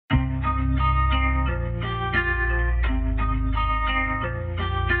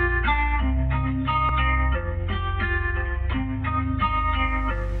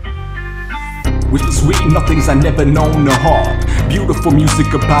which was sweet, nothings I never known to harp. Beautiful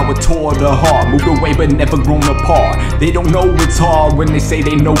music about a tore the heart, moved away but never grown apart. They don't know it's hard when they say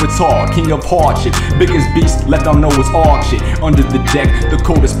they know it's hard. King of hardship, biggest beast, let them know it's hard shit. Under the deck, the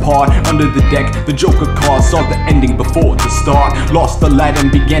coldest part, under the deck, the Joker card saw the ending before the start. Lost the light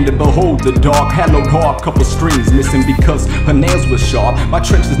and began to behold the dark. Hallowed harp, couple strings missing because her nails were sharp. My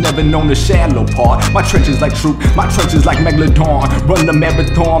trenches never known the shallow part. My trenches like troop, my trenches like megalodon. Run the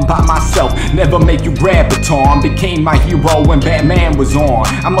marathon by myself, never make you grab a baton. Became my hero when Batman was on.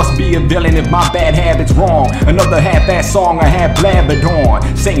 I must be a villain if my bad habits wrong. Another half-ass song I had blabbered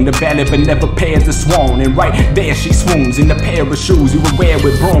on. Sang the ballad but never paired the swan. And right there she swoons in the pair of shoes you would wear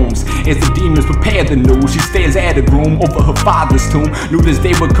with brooms. As the demons prepare the news, she stares at a groom over her father's tomb. Knew this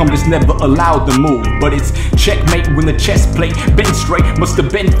day would come, just never allowed the move. But it's checkmate when the chest plate bent straight. Must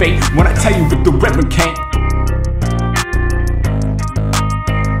have been fate when I tell you that the reverend can't